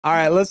All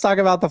right, let's talk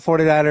about the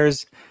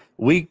 49ers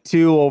week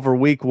 2 over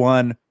week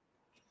 1.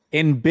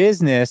 In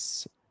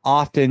business,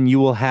 often you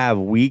will have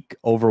week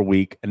over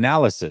week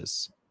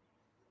analysis.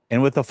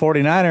 And with the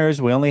 49ers,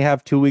 we only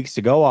have 2 weeks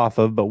to go off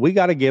of, but we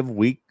got to give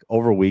week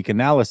over week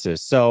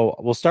analysis. So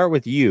we'll start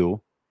with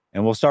you,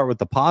 and we'll start with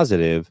the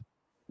positive.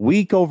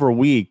 Week over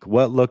week,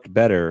 what looked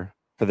better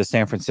for the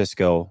San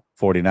Francisco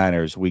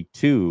 49ers week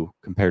 2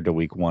 compared to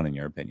week 1, in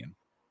your opinion?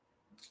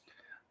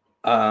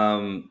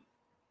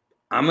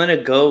 I'm going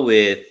to go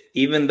with,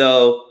 even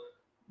though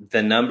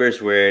the numbers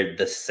were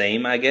the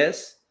same, I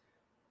guess,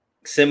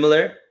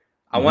 similar,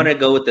 I want to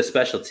go with the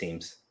special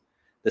teams.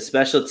 The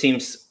special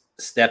teams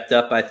stepped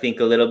up, I think,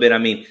 a little bit. I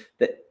mean,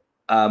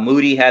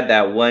 Moody had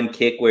that one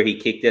kick where he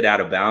kicked it out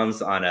of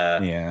bounds on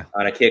a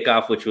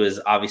kickoff, which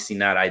was obviously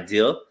not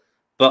ideal.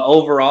 But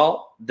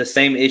overall, the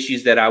same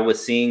issues that I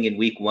was seeing in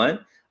week 1,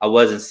 I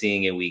wasn't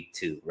seeing in week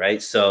 2,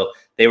 right? So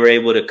they were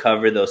able to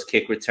cover those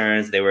kick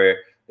returns. They were,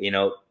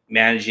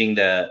 managing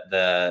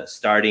the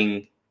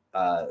starting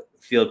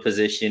field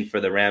position for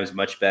the Rams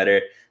much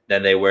better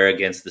than they were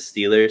against the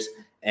Steelers.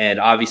 And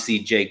obviously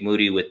Jake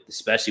Moody,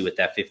 especially with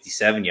that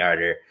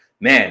 57-yarder,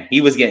 man,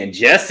 he was getting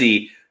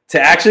Jesse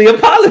to actually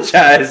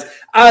apologize.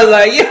 I was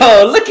like,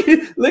 yo,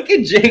 look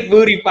at Jake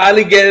Moody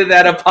finally getting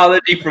that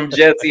apology from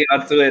Jesse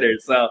on Twitter.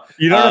 So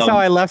you notice how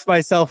I left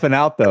myself an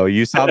out, though.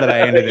 You saw that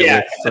I ended it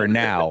with for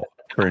now.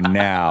 For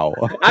now.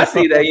 I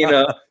see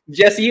that,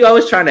 Jesse, you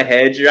always trying to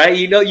hedge, right?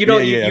 You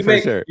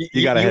make sure.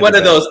 You one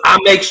of those, I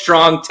make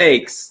strong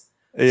takes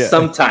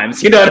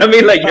sometimes. You know what I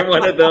mean? Like, you're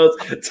one of those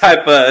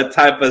type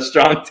of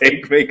strong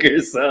take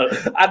makers. So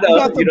I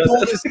know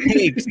boldest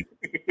takes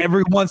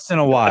every once in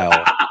a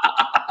while.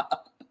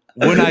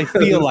 When I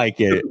feel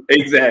like it.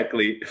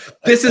 Exactly.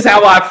 This is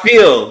how I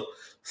feel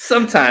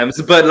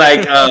sometimes. But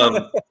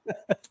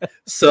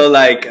so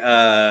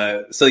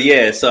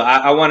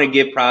I want to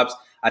give props.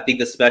 I think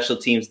the special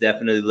teams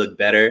definitely look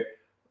better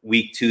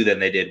week 2 than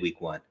they did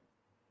week 1.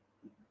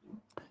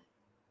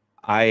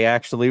 I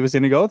actually was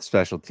going to go with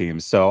special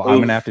teams, so I'm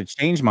going to have to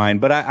change mine.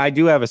 But I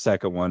do have a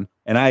second one,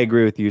 and I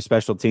agree with you.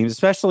 Special teams,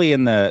 especially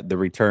in the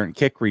return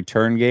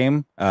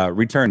game,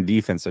 return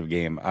defensive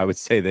game, I would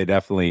say they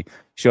definitely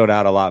showed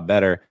out a lot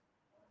better.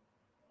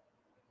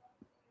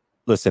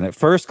 Listen, at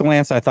first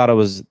glance, I thought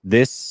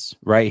this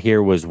right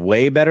here was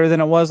way better than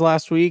it was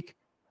last week.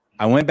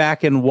 I went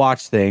back and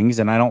watched things,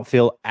 and I don't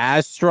feel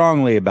as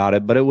strongly about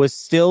it, but it was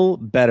still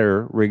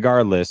better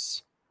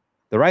regardless.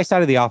 The right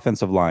side of the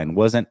offensive line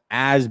wasn't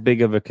as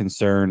big of a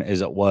concern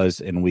as it was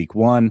in week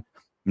 1.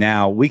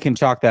 Now, we can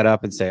chalk that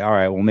up and say, all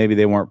right, well, maybe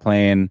they weren't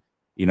playing,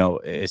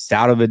 as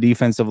stout of a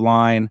defensive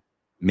line.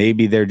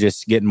 Maybe they're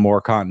just getting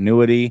more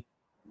continuity.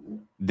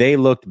 They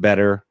looked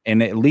better,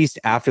 and at least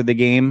after the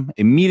game,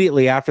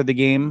 immediately after the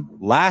game,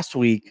 last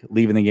week,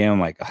 leaving the game, I'm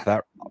like,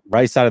 that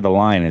right side of the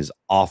line is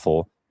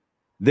awful.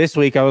 This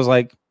week, I was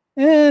like,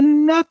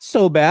 not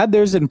so bad.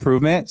 There's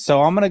improvement.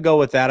 So I'm going to go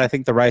with that. I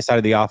think the right side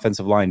of the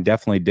offensive line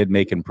definitely did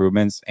make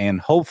improvements, and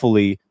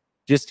hopefully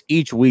just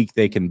each week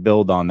they can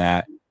build on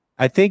that.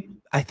 I think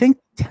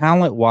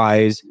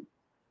talent-wise,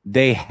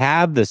 they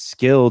have the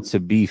skill to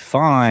be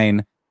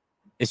fine.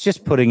 It's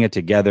just putting it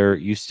together.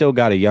 You still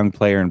got a young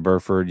player in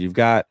Burford. You've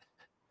got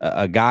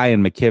a guy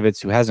in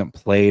McKivitz who hasn't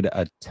played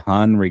a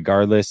ton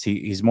regardless.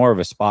 He's more of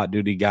a spot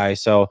duty guy.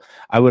 So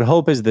I would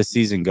hope as the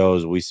season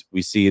goes,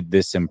 we see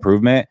this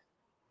improvement.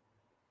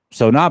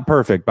 So not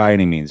perfect by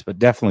any means, but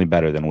definitely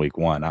better than week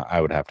 1,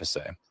 I would have to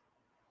say.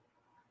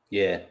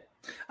 Yeah,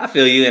 I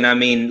feel you. And I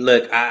mean,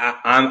 look,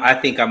 I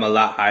think I'm a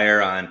lot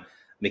higher on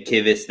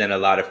McKivitz than a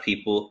lot of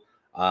people.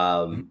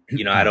 I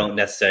don't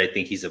necessarily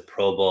think he's a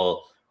Pro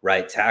Bowl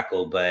right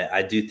tackle, but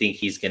I do think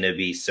he's going to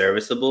be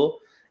serviceable.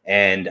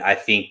 And I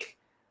think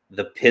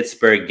the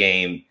Pittsburgh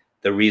game,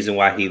 the reason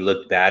why he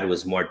looked bad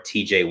was more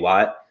TJ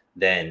Watt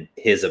than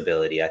his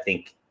ability. I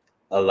think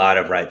a lot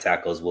of right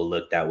tackles will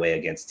look that way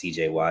against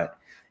TJ Watt.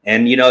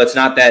 And, it's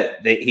not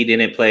that he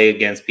didn't play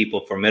against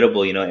people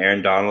formidable.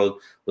 Aaron Donald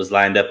was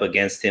lined up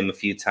against him a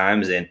few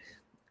times, and,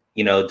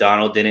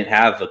 Donald didn't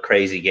have a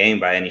crazy game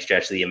by any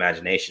stretch of the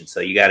imagination.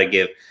 So you got to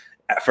give,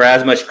 for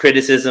as much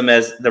criticism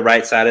as the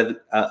right side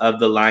of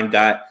the line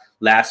got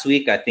last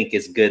week, I think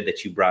it's good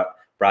that you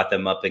brought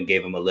them up and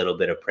gave them a little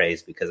bit of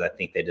praise, because I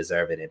think they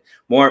deserve it. And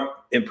more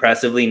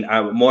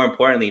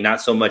importantly,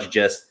 not so much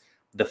just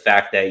the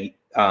fact that,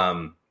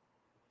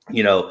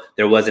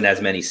 there wasn't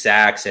as many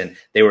sacks, and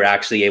they were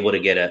actually able to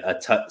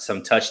get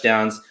some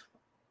touchdowns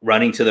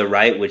running to the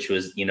right, which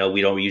was,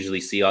 we don't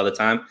usually see all the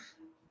time.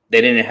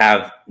 They didn't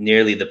have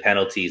nearly the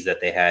penalties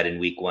that they had in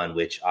week 1,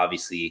 which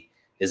obviously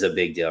is a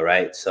big deal,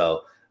 right?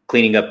 So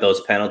cleaning up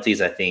those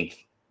penalties, I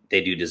think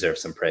they do deserve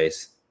some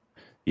praise.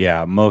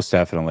 Yeah, most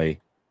definitely.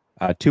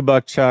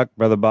 $2 Chuck,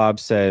 Brother Bob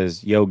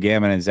says, yo,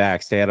 Gammon and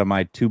Zach, stay out of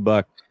my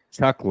 $2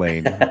 Chuck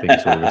lane, I think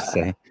is what we're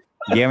saying.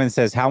 Gammon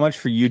says, how much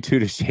for you two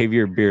to shave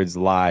your beards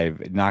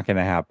live? Not going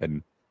to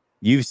happen.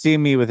 You've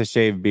seen me with a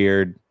shaved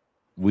beard.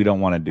 We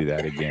don't want to do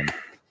that again.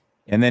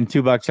 And then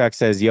 $2 Chuck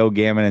says, yo,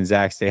 Gammon and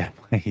Zach, stay out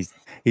of my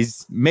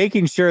he's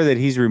making sure that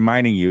he's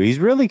reminding you. He's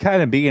really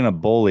kind of being a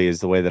bully is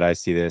the way that I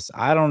see this.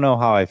 I don't know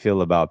how I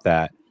feel about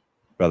that,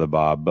 Brother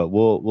Bob, but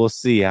we'll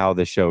see how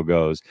the show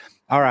goes.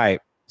 All right.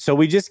 So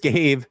we just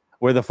gave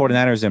where the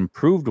 49ers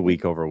improved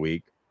week over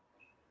week.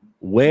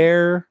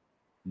 Where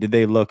did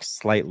they look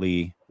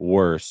slightly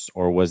worse,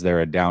 or was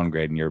there a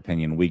downgrade in your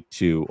opinion, week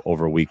 2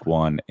 over week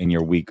 1 in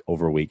your week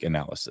over week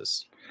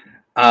analysis?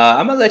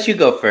 I'm gonna let you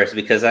go first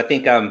because I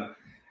think I'm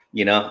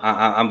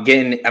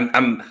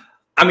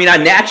I mean, I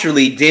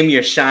naturally dim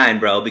your shine,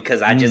 bro,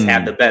 because I just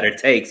have the better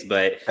takes.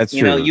 But that's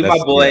true. You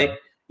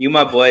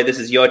my boy. This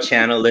is your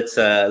channel.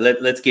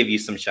 Let's give you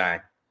some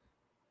shine.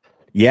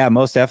 Yeah,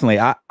 most definitely.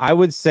 I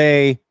would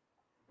say,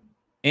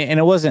 and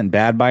it wasn't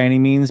bad by any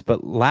means,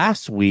 but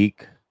last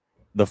week,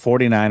 the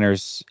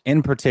 49ers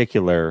in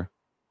particular,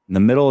 in the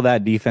middle of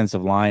that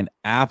defensive line,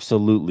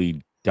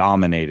 absolutely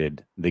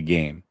dominated the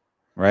game,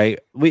 right?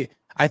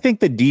 I think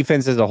the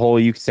defense as a whole,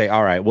 you could say,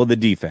 all right, well, the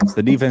defense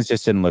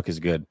just didn't look as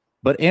good.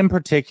 But in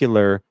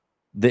particular,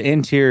 the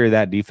interior of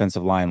that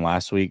defensive line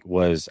last week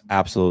was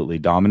absolutely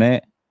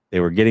dominant. They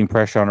were getting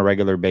pressure on a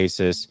regular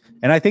basis.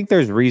 And I think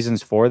there's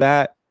reasons for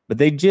that, but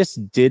they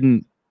just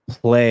didn't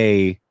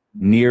play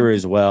near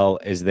as well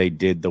as they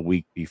did the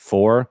week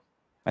before.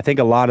 I think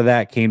a lot of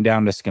that came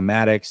down to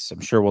schematics.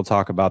 I'm sure we'll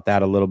talk about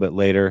that a little bit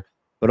later.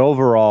 But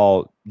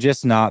overall,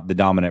 just not the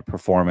dominant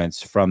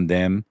performance from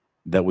them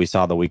that we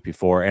saw the week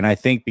before. And I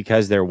think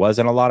because there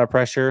wasn't a lot of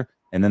pressure,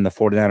 and then the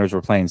 49ers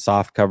were playing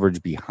soft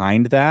coverage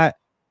behind that,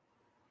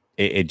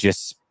 it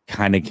just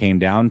kind of came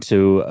down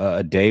to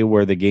a day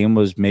where the game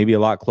was maybe a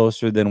lot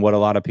closer than what a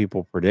lot of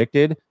people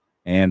predicted,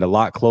 and a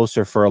lot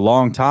closer for a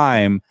long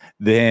time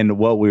than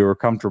what we were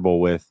comfortable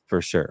with,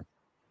 for sure.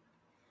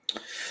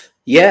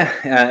 Yeah,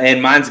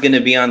 and mine's going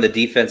to be on the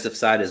defensive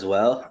side as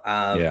well.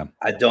 Yeah,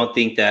 I don't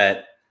think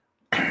that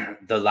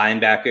the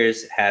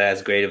linebackers had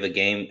as great of a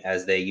game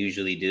as they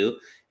usually do,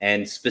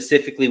 and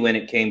specifically when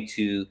it came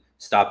to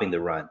stopping the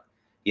run.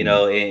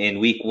 In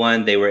week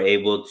 1, they were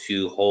able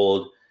to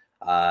hold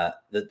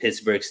the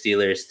Pittsburgh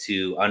Steelers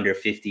to under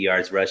 50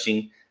 yards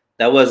rushing.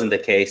 That wasn't the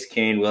case.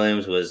 Kyren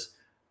Williams was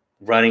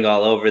running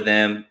all over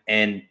them.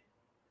 And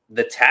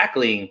the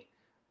tackling,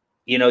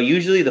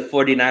 usually the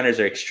 49ers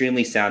are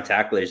extremely sound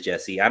tacklers,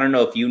 Jesse. I don't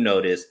know if you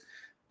noticed,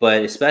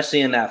 but especially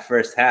in that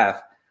first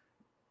half,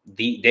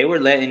 they were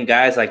letting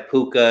guys like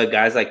Puka,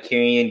 guys like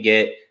Kyren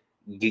get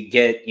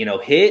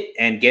hit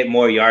and get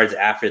more yards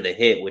after the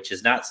hit, which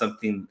is not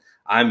something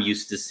I'm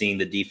used to seeing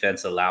the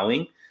defense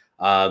allowing.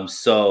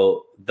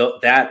 So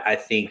that I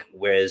think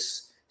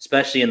was,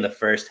 especially in the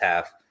first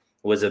half,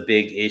 was a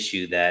big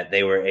issue that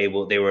they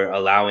were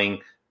allowing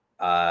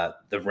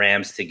the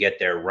Rams to get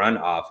their run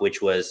off,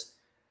 which was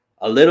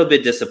a little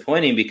bit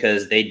disappointing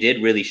because they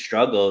did really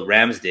struggle.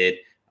 Rams did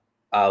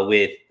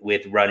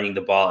with running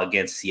the ball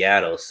against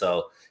Seattle.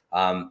 So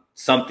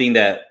something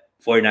that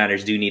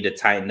 49ers do need to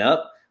tighten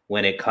up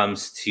when it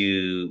comes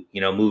to,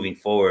 moving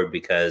forward,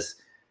 because,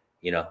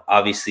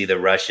 obviously the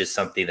rush is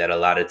something that a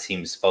lot of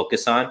teams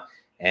focus on.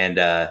 And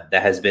that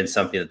has been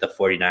something that the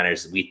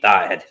 49ers, we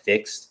thought, had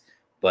fixed.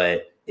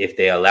 But if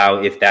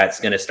that's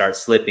going to start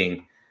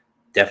slipping,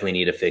 definitely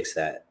need to fix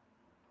that.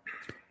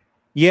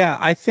 Yeah,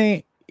 I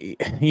think,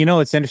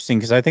 it's interesting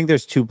because I think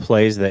there's two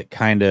plays that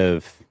kind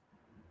of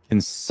can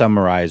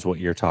summarize what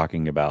you're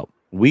talking about.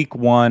 Week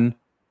 1,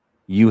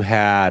 you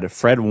had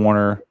Fred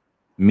Warner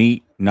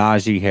meet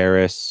Najee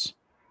Harris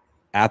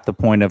at the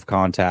point of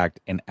contact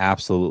and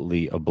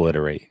absolutely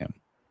obliterate him.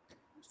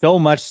 So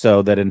much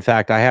so that, in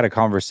fact, I had a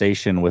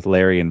conversation with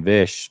Larry and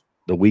Vish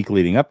the week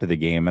leading up to the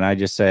game, and I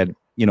just said,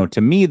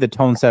 to me, the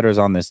tone setters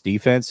on this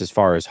defense as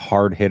far as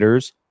hard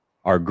hitters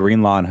are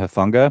Greenlaw and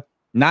Hufanga.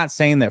 Not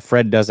saying that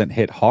Fred doesn't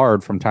hit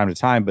hard from time to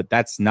time, but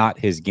that's not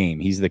his game.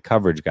 He's the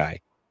coverage guy.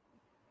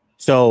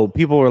 So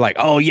people were like,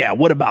 oh, yeah,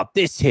 what about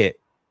this hit?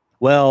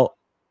 Well,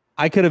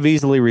 I could have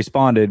easily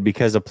responded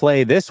because a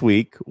play this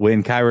week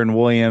when Kyren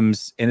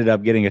Williams ended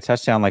up getting a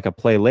touchdown like a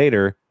play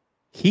later,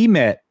 he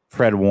met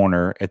Fred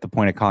Warner at the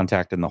point of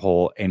contact in the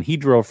hole, and he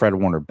drove Fred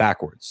Warner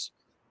backwards.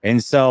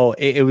 And so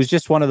it was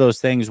just one of those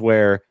things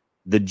where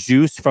the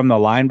juice from the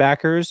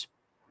linebackers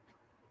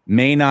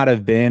may not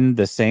have been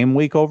the same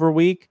week over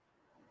week.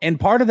 And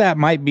part of that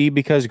might be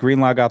because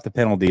Greenlaw got the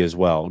penalty as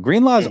well.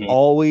 Greenlaw's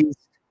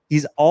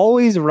he's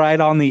always right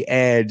on the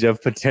edge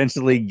of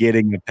potentially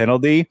getting a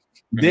penalty.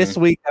 This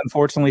week,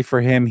 unfortunately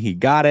for him, he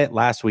got it.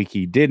 Last week,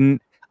 he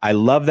didn't. I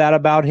love that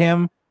about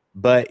him,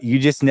 but you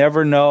just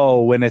never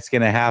know when it's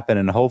going to happen.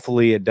 And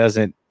hopefully it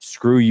doesn't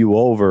screw you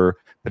over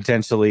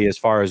potentially as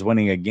far as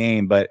winning a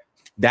game. But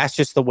that's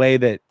just the way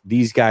that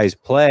these guys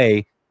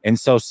play. And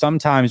so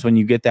sometimes when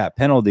you get that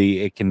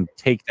penalty, it can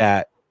take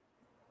that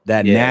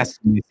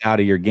nastiness out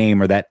of your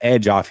game or that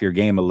edge off your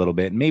game a little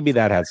bit. Maybe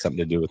that had something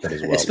to do with it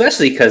as well.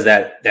 Especially because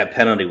that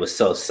penalty was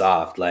so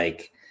soft.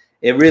 Like,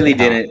 it really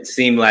didn't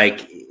seem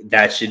like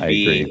that should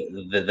be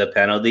the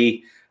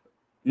penalty.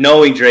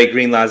 Knowing Dre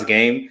Greenlaw's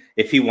game,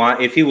 if he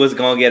was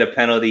going to get a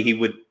penalty, he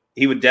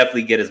would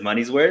definitely get his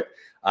money's worth.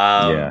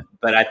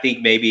 But I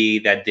think maybe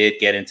that did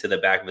get into the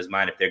back of his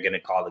mind if they're going to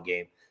call the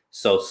game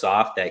so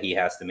soft that he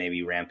has to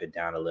maybe ramp it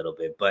down a little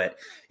bit. But,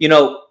 you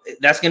know,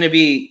 it's going to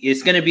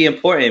be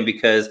important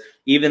because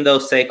even though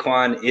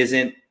Saquon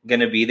isn't going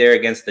to be there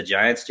against the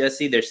Giants,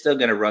 Jesse, they're still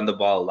going to run the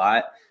ball a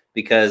lot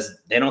because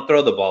they don't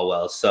throw the ball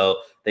well. So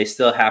they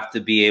still have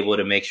to be able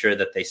to make sure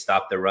that they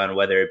stop the run,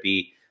 whether it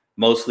be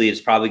mostly it's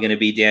probably going to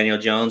be Daniel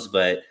Jones,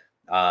 but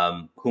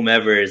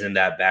whomever is in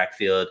that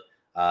backfield,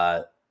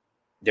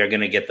 they're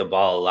going to get the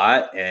ball a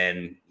lot.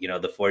 And, you know,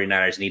 the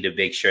 49ers need to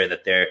make sure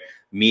that they're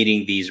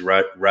meeting these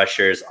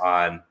rushers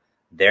on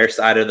their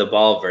side of the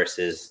ball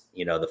versus,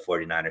 you know, the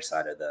 49er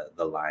side of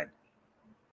the line.